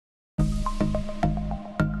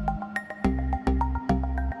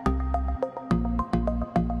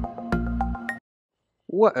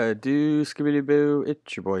What a do, skibbity boo,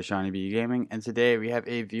 it's your boy Shawnee B Gaming, and today we have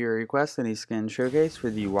a viewer request and a skin showcase for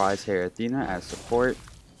the wise Hare Athena as support.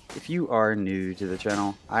 If you are new to the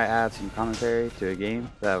channel, I add some commentary to a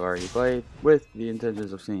game that I've already played with the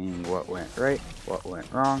intentions of seeing what went right, what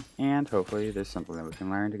went wrong, and hopefully there's something that we can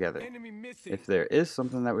learn together. If there is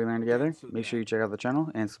something that we learn together, make sure you check out the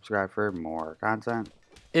channel and subscribe for more content.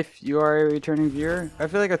 If you are a returning viewer, I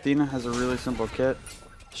feel like Athena has a really simple kit.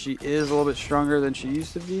 She is a little bit stronger than she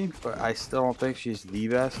used to be, but I still don't think she's the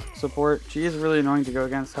best support. She is really annoying to go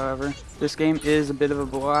against, however. This game is a bit of a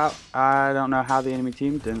blowout. I don't know how the enemy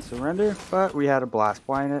team didn't surrender, but we had a blast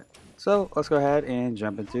playing it. So let's go ahead and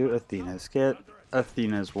jump into Athena's kit.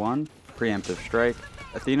 Athena's 1, Preemptive Strike.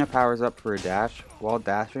 Athena powers up for a dash. While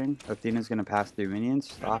dashing, Athena's going to pass through minions,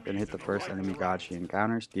 stop, and hit the first enemy god she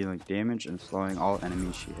encounters, dealing damage and slowing all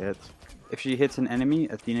enemies she hits. If she hits an enemy,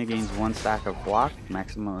 Athena gains 1 stack of block,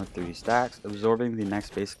 maximum of 3 stacks, absorbing the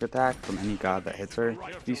next basic attack from any god that hits her.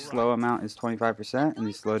 The slow amount is 25% and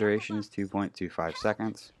the slow duration is 2.25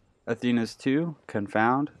 seconds. Athena's 2,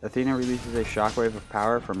 Confound. Athena releases a shockwave of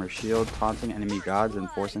power from her shield, taunting enemy gods and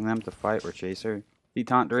forcing them to fight or chase her. The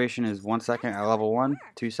taunt duration is 1 second at level 1,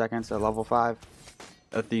 2 seconds at level 5.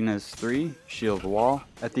 Athena's 3, Shield Wall.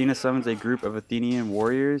 Athena summons a group of Athenian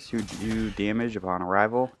warriors who do damage upon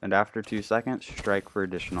arrival, and after 2 seconds, strike for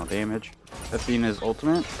additional damage. Athena's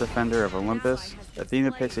ultimate, Defender of Olympus.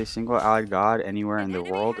 Athena picks a single allied god anywhere in the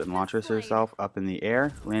world and launches herself up in the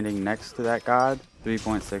air, landing next to that god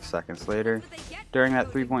 3.6 seconds later. During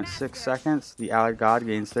that 3.6 seconds, the allied god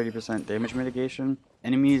gains 30% damage mitigation.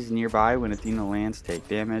 Enemies nearby when Athena lands take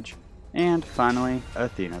damage. And finally,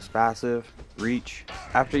 Athena's passive, Reach.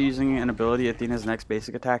 After using an ability, Athena's next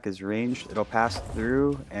basic attack is ranged. It'll pass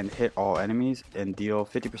through and hit all enemies and deal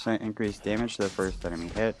 50% increased damage to the first enemy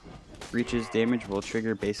hit. Reach's damage will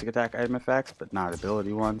trigger basic attack item effects, but not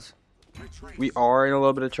ability ones. We are in a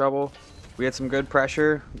little bit of trouble. We had some good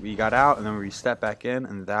pressure, we got out, and then we stepped back in,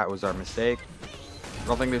 and that was our mistake. I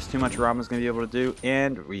don't think there's too much Rama's going to be able to do,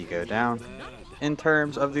 and we go down. In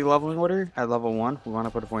terms of the leveling order, at level 1, we want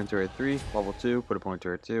to put a pointer at 3, level 2, put a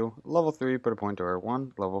pointer at 2, level 3, put a pointer at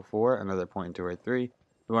 1, level 4, another pointer at 3.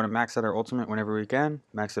 We want to max out our ultimate whenever we can,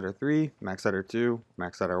 max out our 3, max out our 2,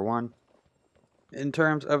 max out our 1. In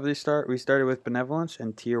terms of the start, we started with Benevolence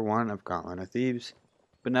and tier 1 of Gauntlet of Thebes.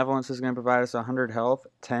 Benevolence is going to provide us 100 health,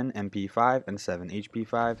 10 MP5, and 7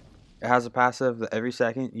 HP5. It has a passive that every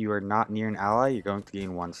second you are not near an ally, you're going to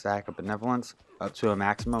gain 1 stack of Benevolence, up to a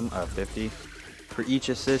maximum of 50. For each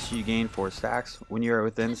assist, you gain 4 stacks. When you are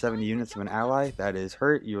within 70 units of an ally that is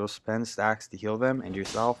hurt, you will spend stacks to heal them and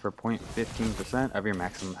yourself for 0.15% of your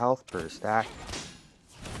maximum health per stack.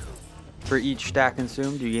 For each stack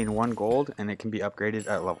consumed, you gain 1 gold, and it can be upgraded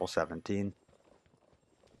at level 17.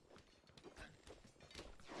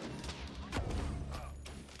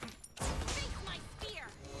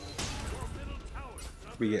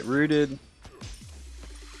 We get rooted.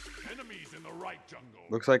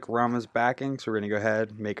 Looks like Rama's backing, so we're going to go ahead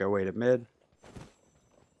and make our way to mid.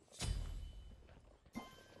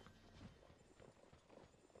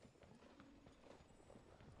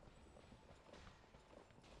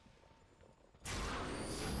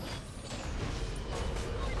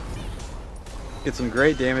 Get some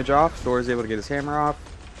great damage off. Thor's able to get his hammer off.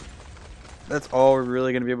 That's all we're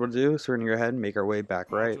really going to be able to do, so we're going to go ahead and make our way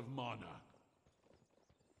back right.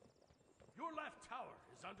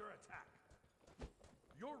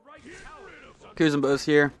 Kuzumbo's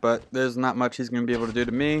here, but there's not much he's going to be able to do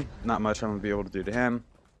to me. Not much I'm going to be able to do to him.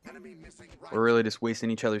 We're really just wasting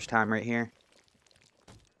each other's time right here.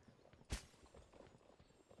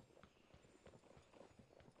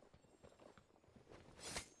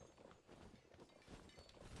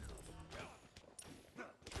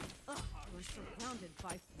 We're surrounded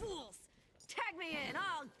by fools. Tag me in,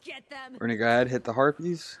 I'll get them. We're going to go ahead and hit the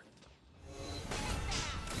harpies.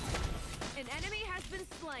 An enemy has been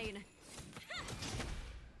slain.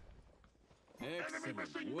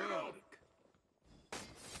 Excellent work.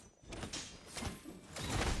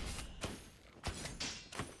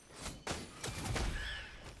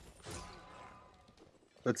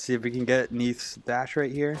 Let's see if we can get Neith's dash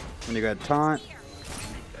right here. I'm going to go ahead and taunt.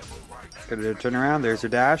 Gonna do a turn around. There's her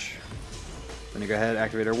dash. Gonna go ahead and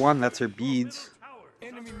activate her 1. That's her beads.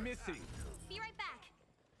 Enemy missing. Be right back.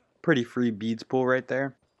 Pretty free beads pool right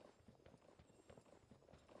there.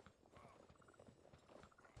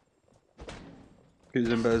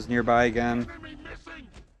 Kuzumbo's nearby again.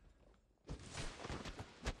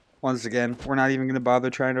 Once again, we're not even going to bother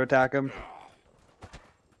trying to attack him.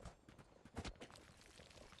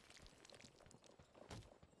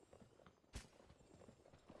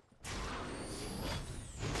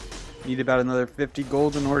 Need about another 50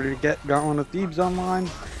 gold in order to get Gauntlet of Thebes online.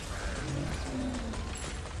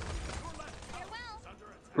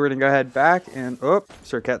 We're gonna go ahead back and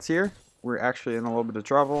Circuit's here. We're actually in a little bit of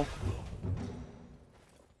trouble.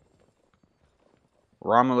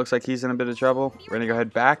 Rama looks like he's in a bit of trouble. We're gonna go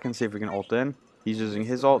ahead back and see if we can ult in. He's using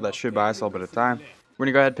his ult. That should buy us a little bit of time. We're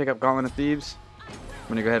gonna go ahead and pick up Gauntlet of Thebes. I'm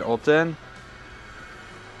gonna go ahead and ult in.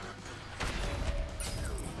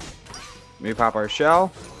 We pop our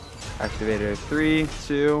shell. Activator 3,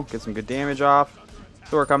 2, get some good damage off.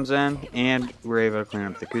 Thor comes in, and we're able to clean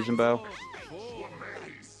up the Kuzumbo.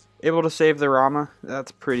 Able to save the Rama.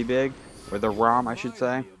 That's pretty big. Or the Ram, I should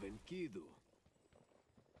say.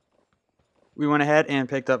 We went ahead and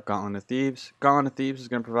picked up Gauntlet of Thebes. Gauntlet of Thebes is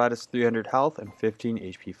going to provide us 300 health and 15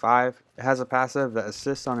 HP 5. It has a passive that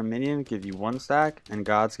assists on a minion, give you 1 stack, and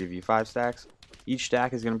gods give you 5 stacks. Each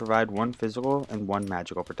stack is going to provide 1 physical and 1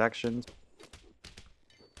 magical protection.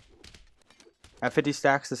 At 50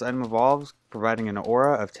 stacks, this item evolves, providing an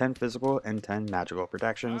aura of 10 physical and 10 magical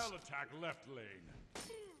protections. I'll attack left lane.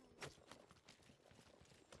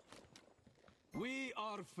 We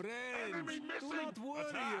are friends. Do not worry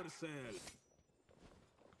yourself.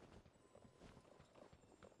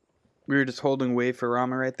 We were just holding wave for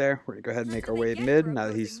Rama right there. We're going to go ahead and make our way mid now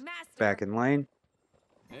that he's back in lane.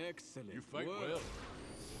 Excellent. You fight well.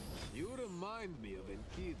 You remind me of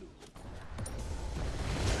Enkidu.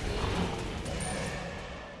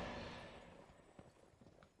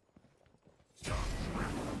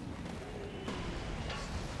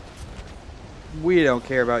 We don't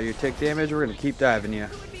care about your tick damage. We're going to keep diving you.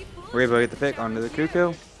 We're able to get the pick onto the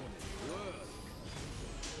Cuckoo.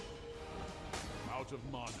 Out of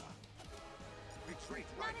mana. Retreat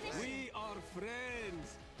right. We are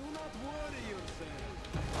friends. Do not worry yourself.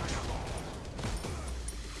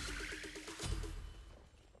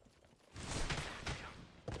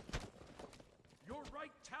 Your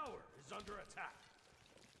right tower is under attack.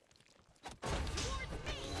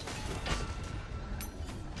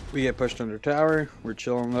 We get pushed under tower. We're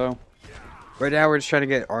chilling though. Right now we're just trying to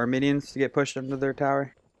get our minions to get pushed under their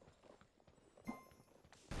tower.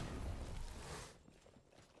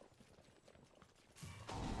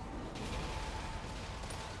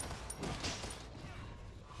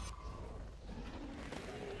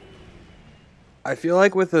 I feel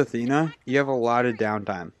like with Athena, you have a lot of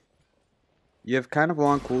downtime. You have kind of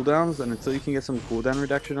long cooldowns, and until you can get some cooldown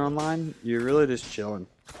reduction online, you're really just chilling.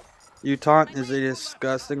 Your taunt is a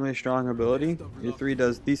disgustingly strong ability. Your 3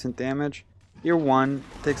 does decent damage. Your 1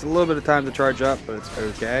 takes a little bit of time to charge up, but it's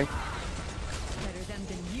okay.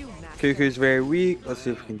 Cuckoo's very weak. Let's see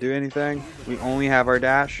if we can do anything. We only have our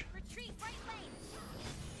dash.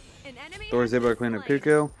 Thor's able to clean up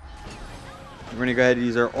Cuckoo. We're going to go ahead and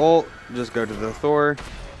use our ult. Just go to the Thor.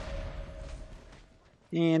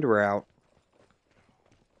 And we're out.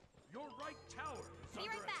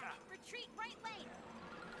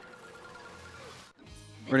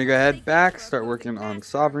 We're going to go ahead back, start working on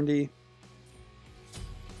Sovereignty.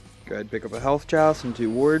 Go ahead and pick up a Health Chalice and 2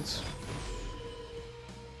 wards.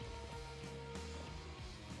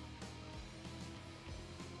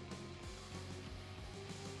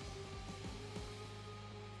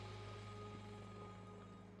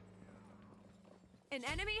 An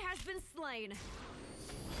enemy has been slain.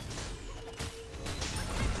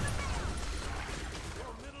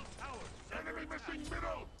 Your middle tower. Enemy missing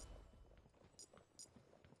middle.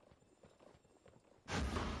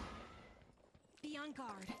 Be on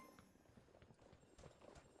guard.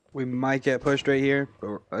 We might get pushed right here,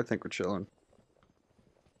 but I think we're chilling.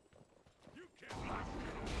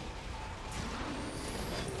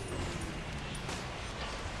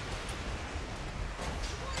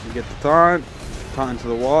 We get the taunt into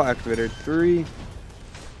the wall, activator 3.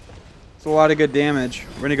 It's a lot of good damage.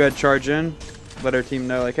 We're gonna go ahead and charge in, let our team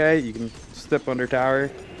know like, hey, you can step under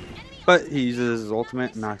tower. But he uses his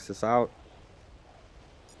ultimate and knocks us out.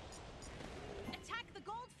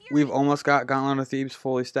 We've almost got Gauntlet of Thebes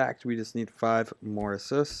fully stacked. We just need 5 more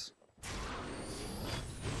assists.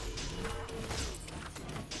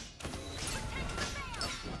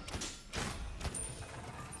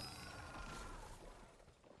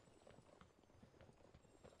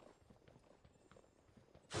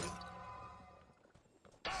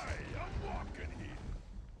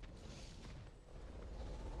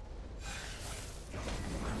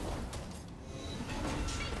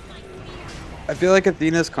 I feel like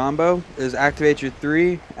Athena's combo is activate your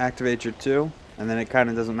 3, activate your 2, and then it kind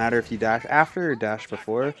of doesn't matter if you dash after or dash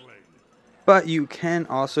before. But you can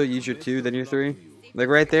also use your 2, then your 3. Like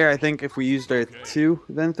right there, I think if we used our 2,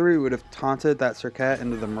 then 3, we would have taunted that Circuit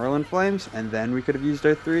into the Merlin Flames, and then we could have used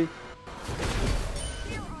our 3.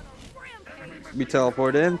 We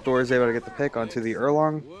teleport in. Thor is able to get the pick onto the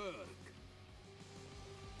Erlong. Work.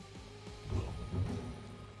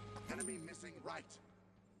 Enemy missing right.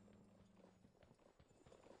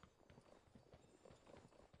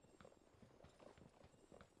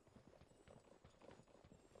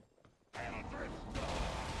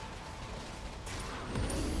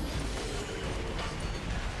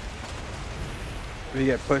 We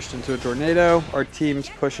get pushed into a tornado. Our team's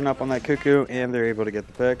pushing up on that cuckoo, and they're able to get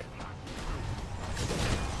the pick.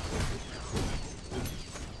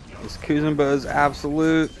 This Kuzumba is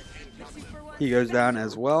absolute. He goes down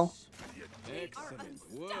as well. Excellent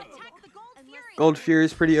work. Attack the Gold Fury. Gold Fury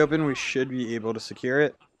is pretty open. We should be able to secure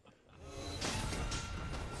it.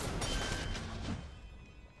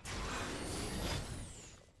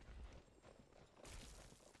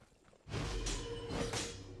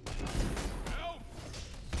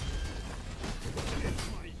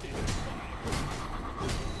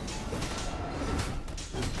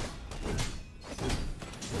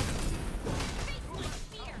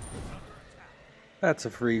 That's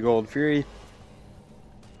a free Gold Fury.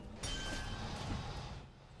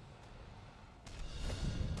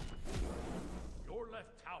 Your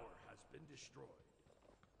left tower has been destroyed.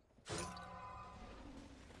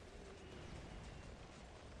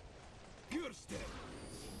 Pure step.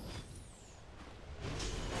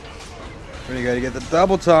 We're gonna go to get the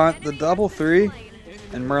double taunt, the double 3,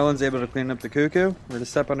 and Merlin's able to clean up the cuckoo. We're gonna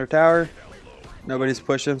step under tower. Nobody's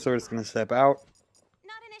pushing, so we're just gonna step out.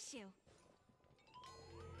 Not an issue.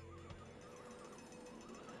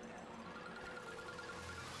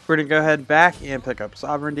 We're gonna go ahead back and pick up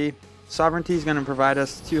Sovereignty. Sovereignty is gonna provide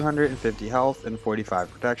us 250 health and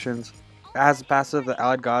 45 protections. As a passive, the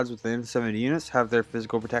allied gods within 70 units have their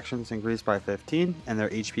physical protections increased by 15 and their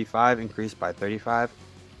HP 5 increased by 35.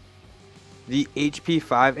 The HP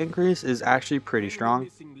 5 increase is actually pretty strong,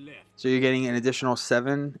 Missing left. so you're getting an additional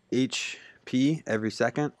 7 HP every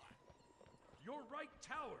second. Your right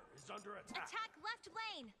tower is under attack. Attack left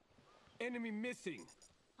lane. Enemy missing.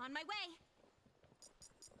 On my way.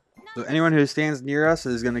 So anyone who stands near us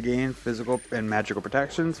is going to gain physical and magical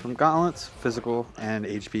protections from Gauntlets, physical and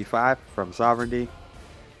HP 5 from Sovereignty.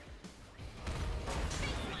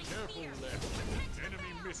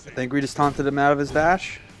 I think we just taunted him out of his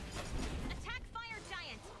dash. Attack Fire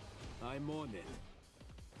Giant. I'm on it.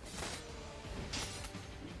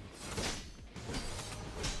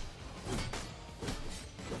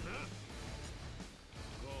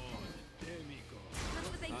 That's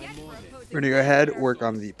what they get for opposing. We're going to go ahead, work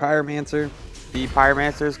on the Pyromancer. The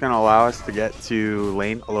Pyromancer is going to allow us to get to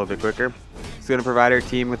lane a little bit quicker. It's going to provide our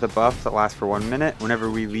team with a buff that lasts for 1 minute. Whenever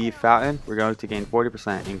we leave Fountain, we're going to gain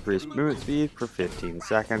 40% increased movement speed for 15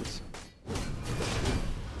 seconds.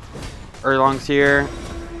 Erlong's here,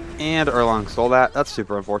 and Erlong stole that. That's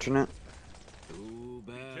super unfortunate. Too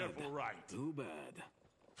bad. Careful right. Too bad.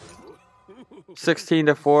 16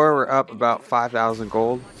 to 4, we're up about 5,000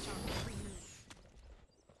 gold.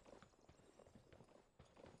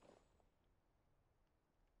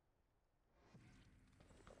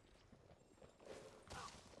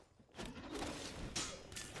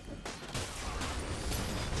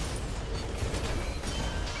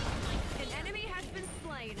 An enemy has been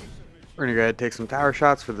slain. We're gonna go ahead and take some tower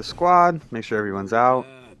shots for the squad. Make sure everyone's out.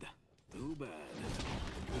 Bad. Too bad.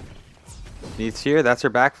 Needs here, that's her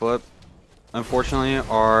backflip. Unfortunately,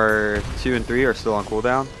 our 2 and 3 are still on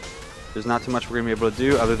cooldown. There's not too much we're gonna be able to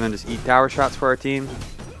do other than just eat tower shots for our team. Give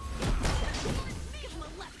him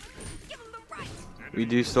a left. Give him the right. We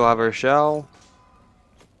do still have our shell.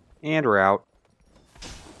 And we're out.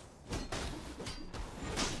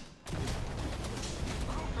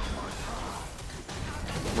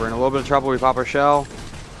 We're in a little bit of trouble. We pop our shell.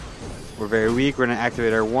 We're very weak. We're going to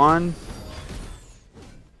activate our 1.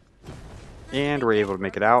 And we're able to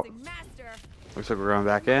make it out. Master. Looks like we're going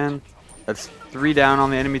back in. That's 3 down on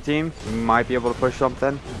the enemy team. We might be able to push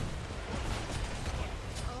something.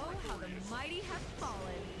 Oh, how the mighty have fallen.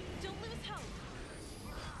 Don't lose hope.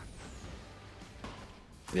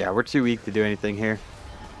 Yeah, we're too weak to do anything here.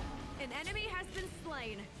 An enemy has been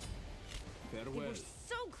slain. They Farewell. were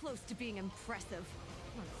so close to being impressive.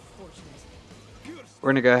 Unfortunate. Pure step. We're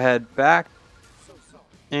going to go ahead back.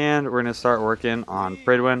 And we're going to start working on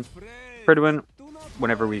Pridwen. Pridwen,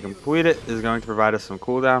 whenever we complete it, is going to provide us some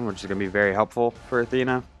cooldown, which is going to be very helpful for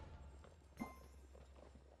Athena.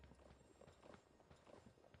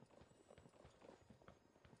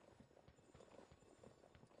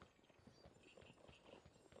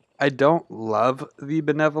 I don't love the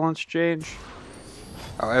Benevolence change.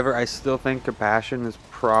 However, I still think Compassion is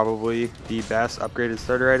probably the best upgraded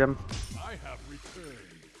starter item. I have returned.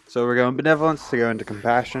 So we're going Benevolence to go into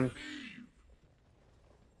Compassion.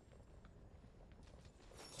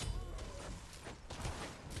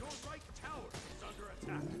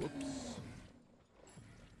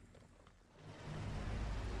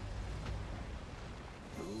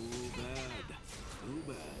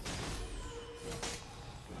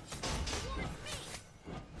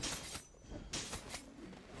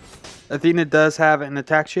 Athena does have an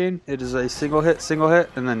attack chain. It is a single hit,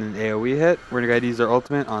 and then an AoE hit. We're going to use our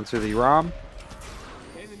ultimate onto the Rom.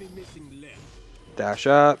 Enemy missing left. Dash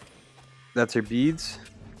up. That's her beads.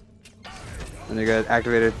 Then you got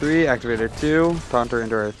activator 3, activator 2, taunt her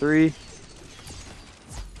into our 3.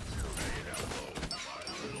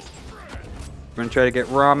 We're going to try to get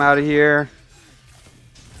Rom out of here.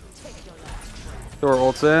 Thor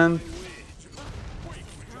ults in.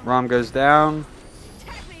 Rom goes down.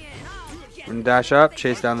 Tag me in. I'll get We're going to dash up,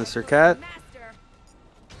 chase down the Circuit. master.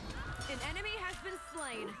 An enemy has been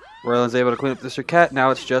slain. Royland's able to clean up the Circuit.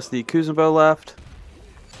 Now it's just the Kuzumbo left.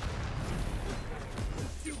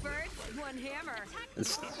 Two birds, one hammer.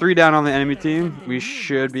 It's 3 down on the enemy team. We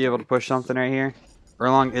should be able to push something right here.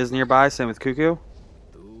 Erlong is nearby, same with Cuckoo.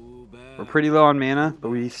 Too bad. We're pretty low on mana, but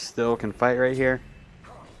we still can fight right here.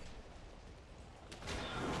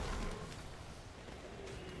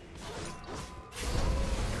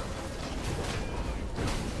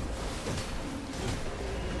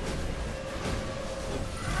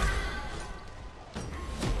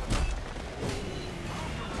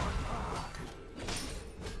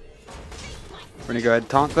 We're gonna go ahead and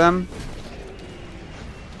taunt them.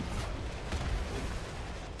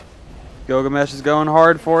 Gilgamesh is going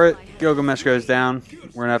hard for it. Gilgamesh goes down.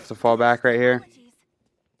 We're gonna have to fall back right here.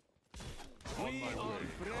 We are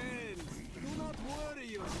friends. Do not worry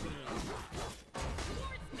yourself.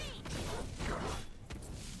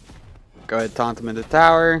 Go ahead and taunt him into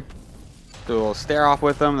tower. Do a little stare off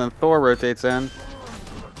with him, then Thor rotates in.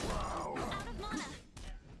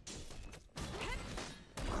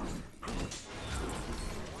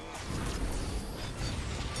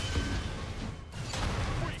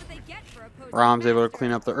 Rom's able to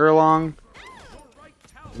clean up the Erlong.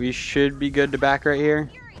 We should be good to back right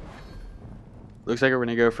here. Looks like we're going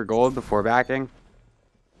to go for gold before backing.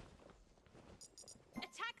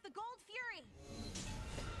 Attack the gold fury.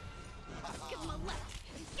 Give him a left.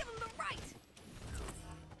 Give him the right.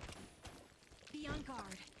 Be on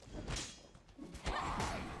guard.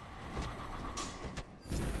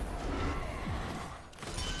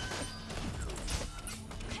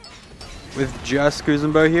 With just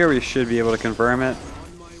Kuzumbo here, we should be able to confirm it.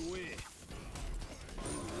 On my way.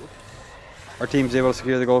 Our team's able to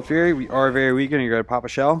secure the Gold Fury. We are very weak, and you're going to pop a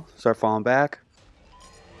shell, start falling back.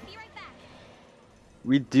 Be right back.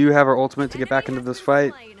 We do have our ultimate to get back into this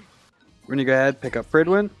fight. We're going to go ahead and pick up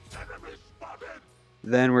Pridwen.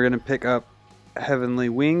 Then we're going to pick up Heavenly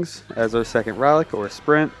Wings as our second relic or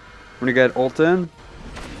sprint. We're going to go ahead and ult in.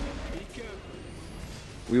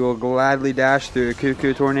 We will gladly dash through a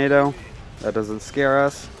Cuckoo Tornado. That doesn't scare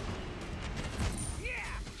us.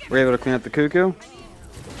 We're able to clean up the Cuckoo.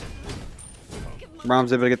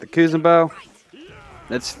 Rom's able to get the Kuzumbo.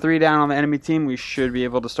 That's 3 down on the enemy team. We should be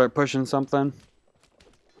able to start pushing something.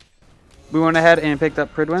 We went ahead and picked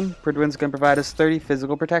up Pridwen. Pridwen's going to provide us 30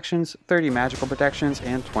 physical protections, 30 magical protections,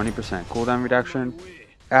 and 20% cooldown reduction.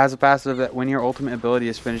 As a passive, that when your ultimate ability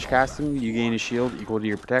is finished casting, you gain a shield equal to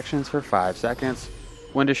your protections for 5 seconds.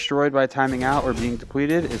 When destroyed by timing out or being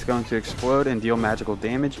depleted, it's going to explode and deal magical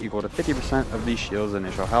damage equal to 50% of the shield's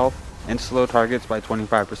initial health, and slow targets by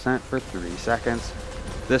 25% for 3 seconds.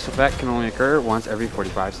 This effect can only occur once every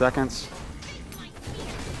 45 seconds.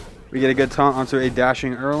 We get a good taunt onto a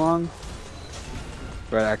dashing Erlong.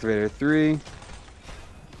 Right, activator 3.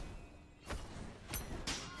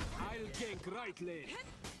 I'll gank right lane.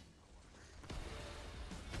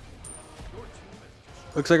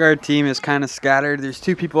 Looks like our team is kind of scattered. There's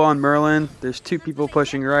 2 people on Merlin. There's 2 people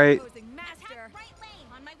pushing right. Opposing master. Right lane.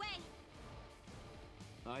 On my way.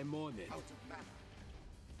 I'm on it.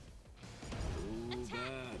 Too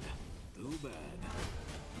bad. Too bad.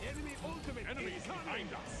 Enemy ultimate. Enemies behind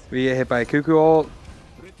us. We get hit by a Cuckoo ult.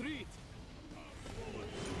 Retreat.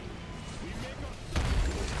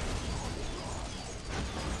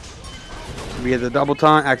 We get the double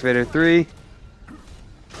taunt, activator 3.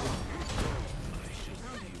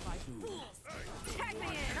 Tag me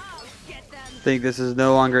in. I'll get them. I think this is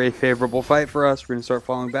no longer a favorable fight for us. We're going to start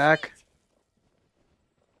falling back.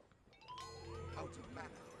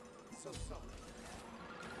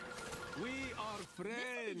 We are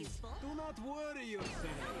friends. Do not worry yourself.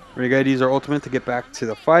 We're going to go ahead and use our ultimate to get back to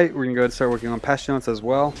the fight. We're going to go ahead and start working on Pestilence as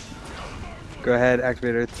well. Go ahead,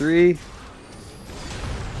 activator 3. That's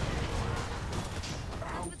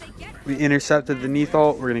what they get. We intercepted the Neath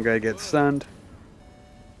ult. We're going to go ahead and get stunned.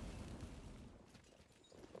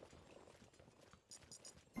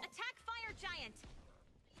 Attack fire giant.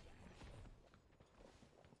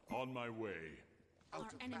 On my way. Our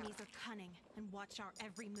enemies are cunning and watch our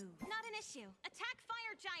every move. Not an issue. Attack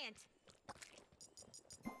fire giant.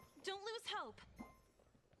 Don't lose hope.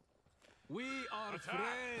 We are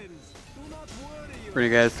friends. Do not worry. We're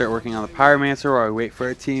gonna start working on the Pyromancer while we wait for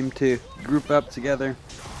our team to group up together.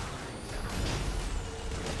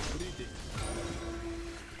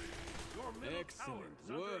 Excellent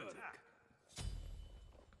work.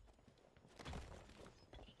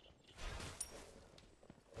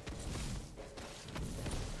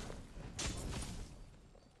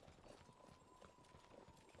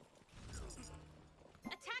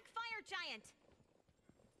 Attack fire giant.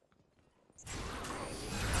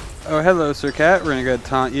 Oh, hello, Sir Cat. We're gonna go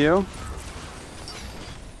taunt you.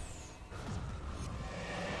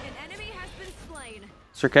 An enemy has been slain.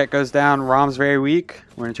 Sir Cat goes down. Rom's very weak.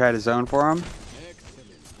 We're gonna try to zone for him.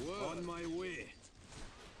 Excellent work. On my way.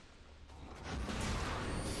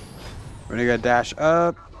 We're gonna go dash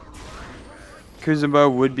up.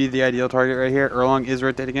 Kuzenbo would be the ideal target right here. Erlong is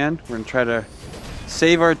rotating in. We're gonna try to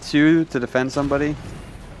save our 2 to defend somebody.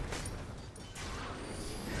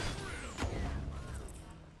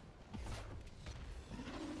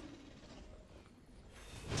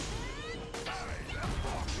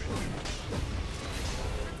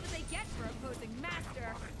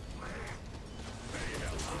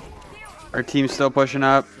 Our team's still pushing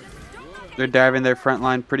up. They're diving their front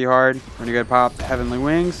line pretty hard. We're gonna go pop Heavenly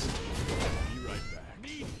Wings.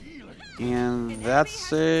 And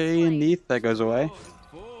that's a Neath that goes away.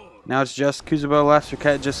 Now it's just Kuzubo left. Sir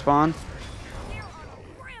Cat just spawned.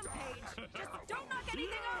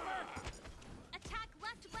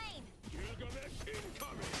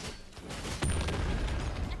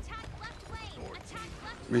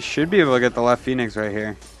 We should be able to get the left Phoenix right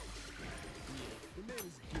here.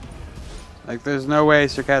 Like, there's no way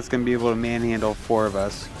Sir Cat's gonna be able to manhandle 4 of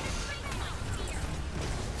us.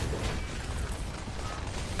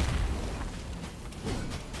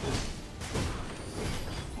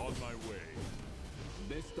 On my way.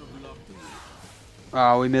 Best of luck to you.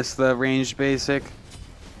 Oh, we missed the ranged basic.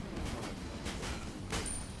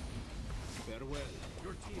 Farewell.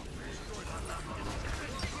 Your team.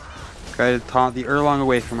 Try to taunt the Erlong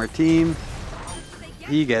away from our team.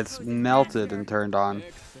 He gets melted and turned on.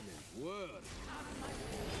 Excellent work.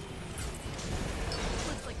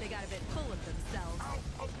 Looks like they got a bit full of themselves.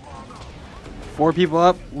 4 people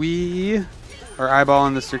up. We are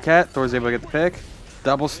eyeballing the Sir Cat. Thor's able to get the pick.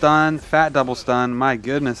 Double stun. Fat double stun. My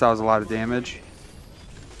goodness, that was a lot of damage.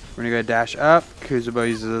 We're going to go dash up. Kuzubo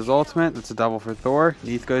uses his ultimate. That's a double for Thor.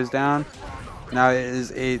 Neath goes down. Now it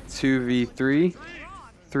is a 2v3.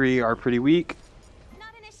 3 are pretty weak. Not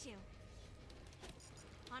an issue.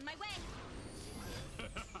 On my way.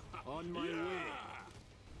 On my way.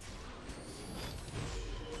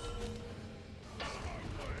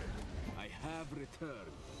 I have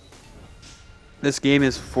returned. This game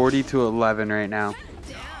is 40-11 right now.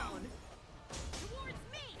 Down. Towards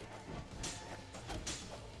me.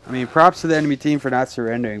 I mean, props to the enemy team for not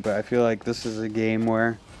surrendering, but I feel like this is a game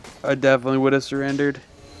where I definitely would have surrendered.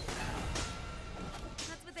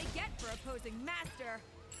 That's what they get for opposing master.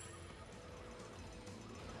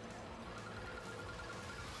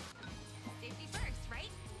 Safety first, right?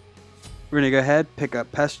 We're going to go ahead, pick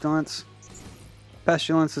up Pestilence.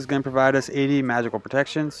 Pestilence is going to provide us 80 magical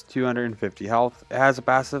protections, 250 health. It has a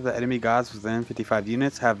passive that enemy gods within 55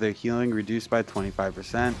 units have their healing reduced by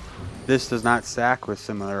 25%. This does not stack with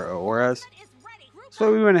similar auras. Is ready. Group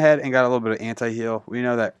So we went ahead and got a little bit of anti-heal. We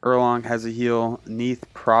know that Erlong has a heal. Neath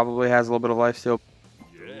probably has a little bit of lifesteal.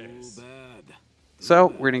 Yes. Too bad. So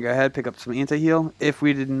we're going to go ahead, pick up some anti-heal. If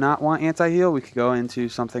we did not want anti-heal, we could go into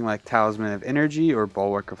something like Talisman of Energy or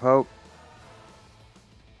Bulwark of Hope.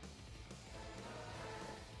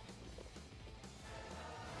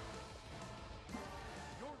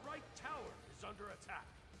 Your right tower is under attack.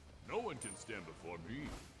 No one can stand before me.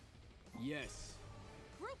 Yes.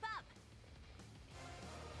 Group up.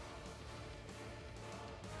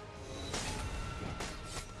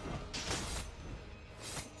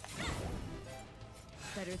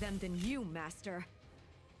 Better them than you, master.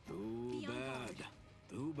 Too bad.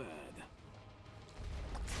 Too bad.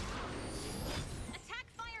 Attack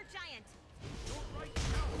fire giant.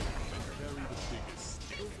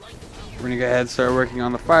 We're going to go ahead and start working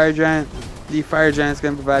on the Fire Giant. The Fire Giant is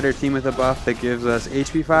going to provide our team with a buff that gives us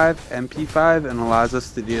HP 5, MP 5, and allows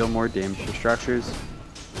us to deal more damage to structures.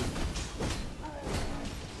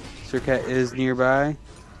 Sir Cat is nearby.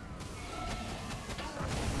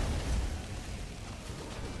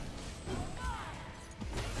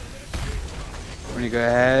 We're going to go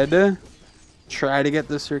ahead, try to get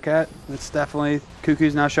this Sir Cat. It's definitely,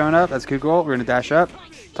 Cuckoo's now showing up. That's Cuckoo ult. We're going to dash up,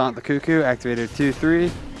 taunt the Cuckoo, activated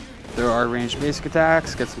 2-3. There are ranged basic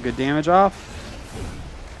attacks, get some good damage off.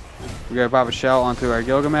 We gotta pop a shell onto our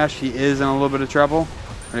Gilgamesh. He is in a little bit of trouble.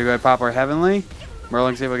 We're gonna go ahead and pop our Heavenly.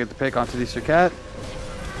 Merlin's able to get the pick onto the Circuit.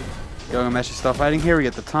 Gilgamesh is still fighting here. We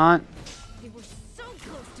get the taunt. They were so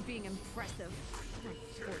close to being impressive.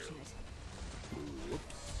 Unfortunate.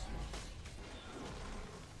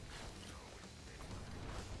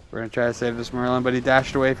 We're gonna try to save this Merlin, but he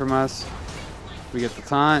dashed away from us. We get the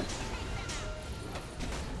taunt.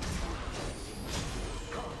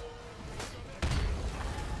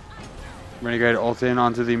 We're gonna go ahead and ult in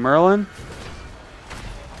onto the Merlin.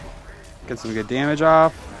 Get some good damage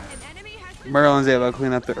off. Merlin's able to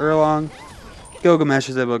clean up the Erlong. Gilgamesh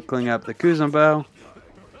is able to clean up the Kuzumbo.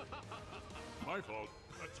 My fault.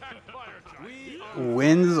 Attack fire giant.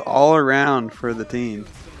 Wins all around for the team.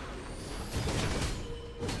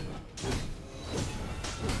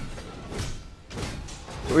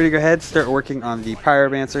 We're gonna go ahead and start working on the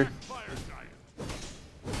Pyromancer. Fire giant.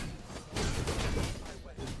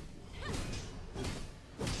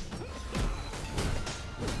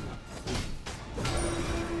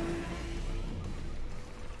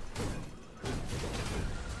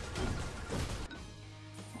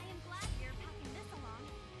 I am glad you're passing this along.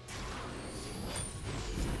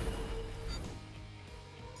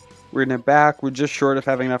 We're gonna back. We're just short of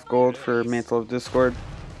having enough gold for Mantle of Discord.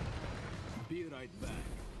 Be right back.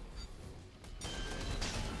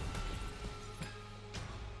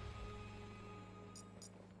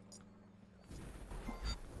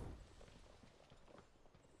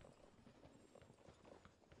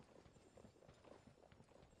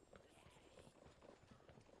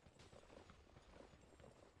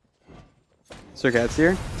 Circuit's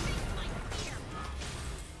here.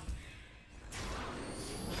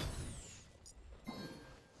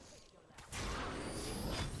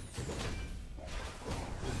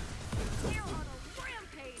 They're on a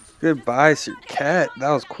rampage. Goodbye, Circuit. That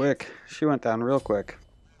was quick. She went down real quick.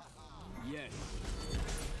 Yes.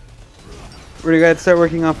 We're gonna go ahead and start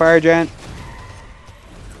working on Fire Giant.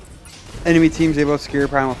 Enemy team's able to secure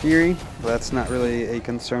Primal Fury, but that's not really a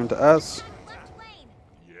concern to us. Left lane.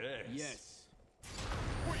 Yes.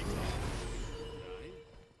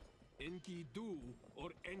 Enki do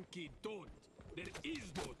or Enki don't. There is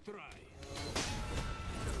no try.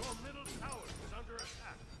 Your middle tower is under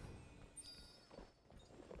attack.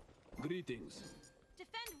 Greetings.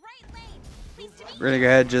 Defend right lane. Please to We're gonna go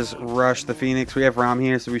ahead and just rush the Phoenix. We have Ram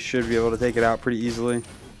here, so we should be able to take it out pretty easily. Destroy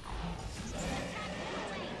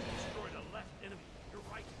the left enemy. Your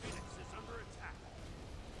right phoenix is under attack.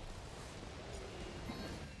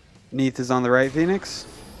 Neith is on the right Phoenix.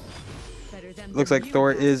 better than Looks like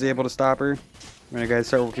Thor is able to stop her. We're gonna go ahead and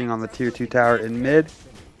start working on the tier 2 tower in mid.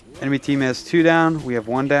 Enemy team has 2 down. We have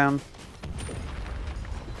 1 down.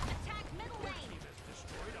 attack middle lane.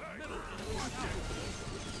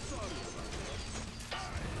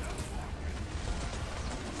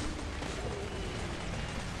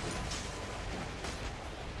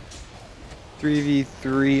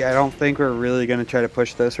 3v3. I don't think we're really gonna try to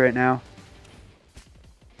push this right now.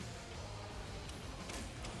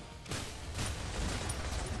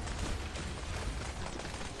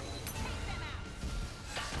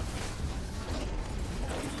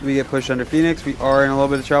 We get pushed under Phoenix. We are in a little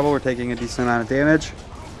bit of trouble. We're taking a decent amount of damage.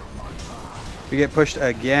 We get pushed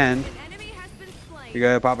again. An enemy has been slain. We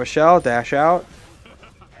gotta pop a shell, dash out.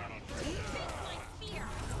 Like fear.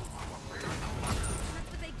 That's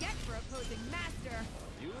what they get for opposing master.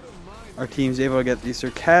 Our team's able to get the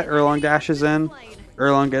Circuit. Erlong dashes in.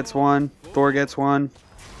 Erlong gets 1. Thor gets 1.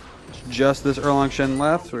 It's just this Erlong Shen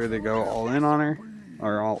left. We're gonna go all in on her.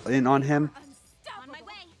 Or all in on him. On my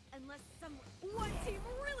way. Unless one team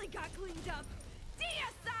really got cleaned up.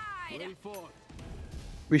 Deicide. Well fought.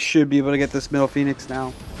 We should be able to get this middle Phoenix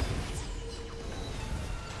now.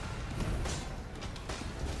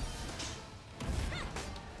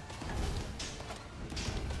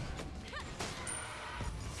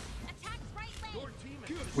 Attack right lane.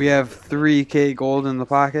 We have 3k gold in the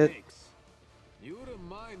pocket. Thanks. You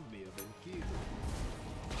remind me of Enkidu.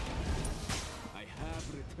 I have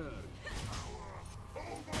returned.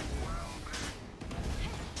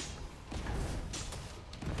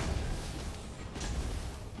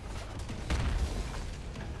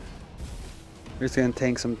 We're just gonna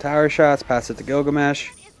tank some tower shots, pass it to Gilgamesh.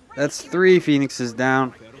 That's 3 Phoenixes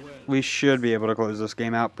down. We should be able to close this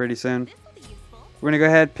game out pretty soon. This will be useful. We're gonna go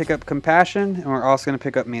ahead, pick up Compassion, and we're also gonna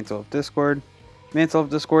pick up Mantle of Discord. Mantle of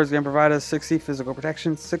Discord is gonna provide us 60 physical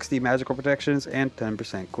protection, 60 magical protections, and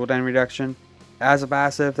 10% cooldown reduction. As a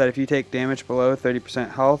passive, that if you take damage below 30%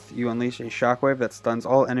 health, you unleash a shockwave that stuns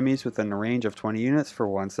all enemies within a range of 20 units for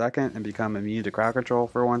 1 second and become immune to crowd control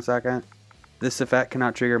for 1 second. This effect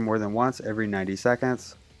cannot trigger more than once every 90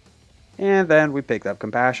 seconds. And then we picked up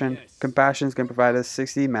Compassion. Compassions can provide us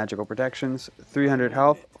 60 magical protections, 300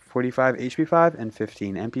 health, 45 HP5, and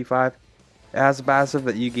 15 MP5. It has a passive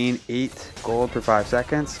that you gain 8 gold per 5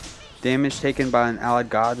 seconds. Damage taken by an allied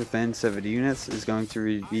god within 7 units is going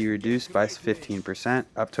to be reduced by 15%,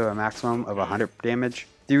 up to a maximum of 100 damage.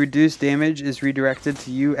 The reduced damage is redirected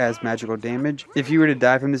to you as magical damage. If you were to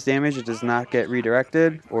die from this damage, it does not get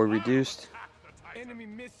redirected or reduced. Enemy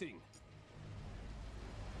missing.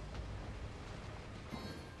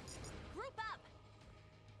 Group up.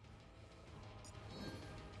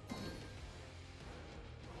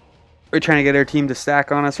 We're trying to get our team to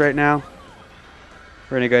stack on us right now.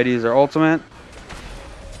 We're going to go ahead and use our ultimate.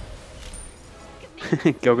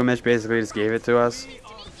 Gilgamesh basically just gave it to us.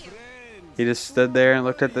 He just stood there and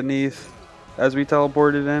looked at the Neath as we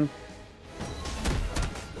teleported in.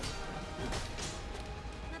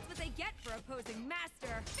 That's what they get for opposing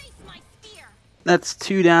master. Face my spear. That's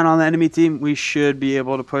 2 down on the enemy team. We should be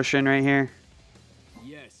able to push in right here.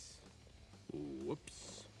 Yes.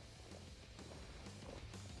 Whoops.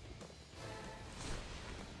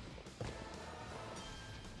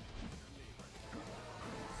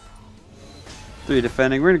 3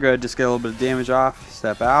 defending. We're going to go ahead and just get a little bit of damage off.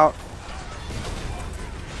 Step out.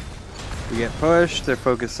 We get pushed. They're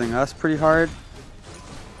focusing us pretty hard.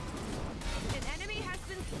 An enemy has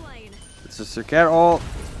been slain. It's a Circuit ult.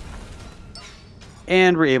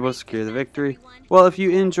 And we're able to secure the victory. Well, if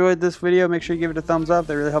you enjoyed this video, make sure you give it a thumbs up.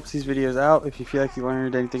 That really helps these videos out. If you feel like you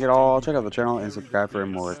learned anything at all, check out the channel and subscribe for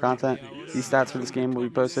more content. These stats for this game will be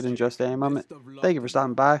posted in just a moment. Thank you for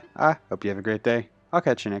stopping by. I hope you have a great day. I'll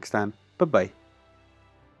catch you next time. Bye-bye.